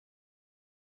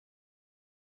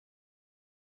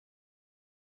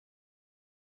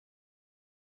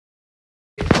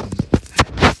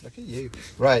Look at you.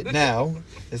 Right, now,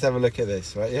 let's have a look at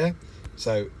this, right, yeah?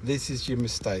 So, this is your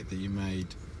mistake that you made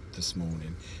this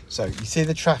morning. So, you see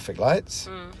the traffic lights?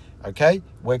 Okay?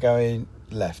 We're going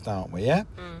left, aren't we, yeah?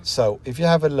 So, if you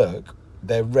have a look,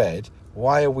 they're red.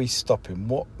 Why are we stopping?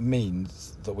 What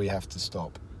means that we have to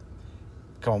stop?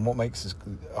 Come on, what makes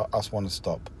us want to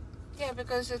stop? Yeah,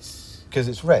 because it's... Because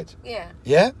it's red? Yeah.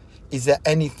 Yeah? Is there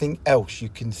anything else you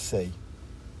can see?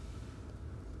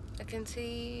 I can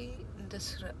see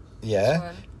this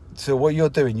Yeah? So what you're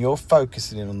doing, you're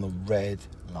focusing in on the red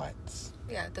lights.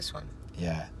 Yeah, this one.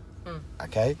 Yeah.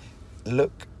 Okay?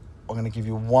 Look, I'm going to give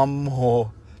you one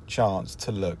more chance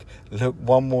to look. Look,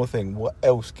 one more thing. What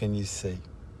else can you see?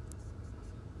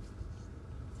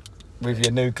 With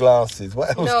your new glasses,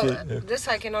 what else can you... this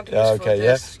I cannot use okay, for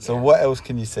this. Yeah? So what else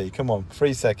can you see? Come on,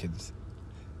 3 seconds.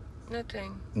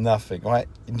 Nothing. Nothing, right?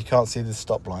 And you can't see the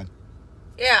stop line.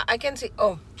 Yeah, I can see.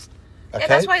 Oh. Okay. Yeah,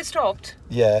 that's why it stopped.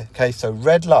 Yeah, okay, so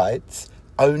red lights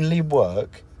only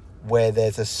work where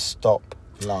there's a stop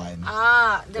line.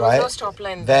 Ah, there was no stop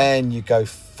line. Then you go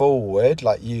forward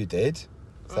like you did.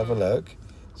 Let's have a look.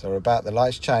 So we're about the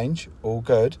lights change, all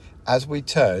good. As we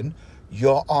turn,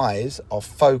 your eyes are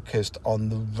focused on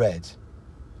the red.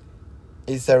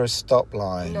 Is there a stop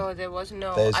line? No, there was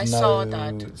no. I saw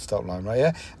that. Stop line, right?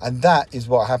 Yeah, and that is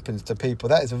what happens to people.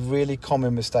 That is a really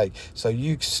common mistake. So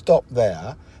you stop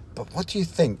there, but what do you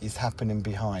think is happening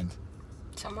behind?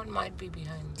 Someone might be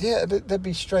behind. Yeah, they'd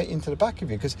be straight into the back of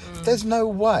you because there's no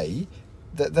way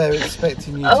that they're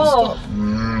expecting you to stop.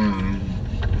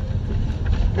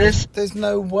 There's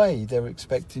no way they're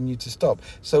expecting you to stop.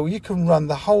 So you can run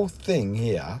the whole thing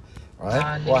here,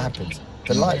 right? What happens?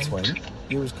 The lights went.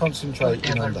 You was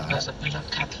concentrating on that,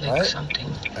 right?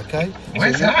 Okay.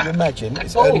 Where's so that? You imagine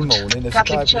it's early morning. There's a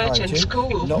guy behind you,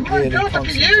 not really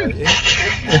concentrating,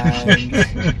 and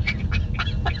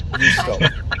you stop.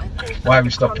 Why are we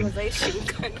stopping?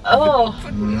 Oh.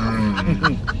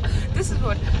 This is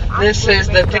what. This is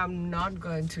the thing. I'm not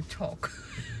going to talk.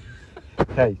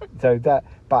 Okay, so that,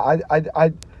 but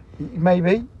I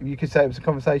maybe you could say it was a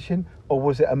conversation, or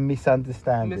was it a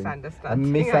misunderstanding? A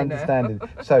misunderstanding.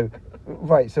 So,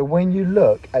 right, so when you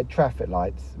look at traffic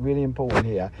lights, really important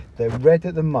here, they're red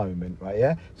at the moment, right,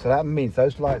 yeah? So that means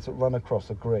those lights that run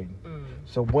across are green.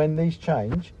 So when these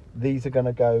change, these are going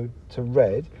to go to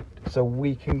red, so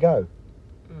we can go.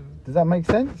 Does that make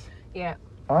sense? Yeah.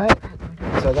 All right?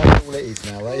 So that's all it is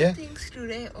now, right, yeah? Things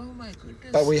today, oh my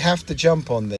goodness. But we have to jump on this.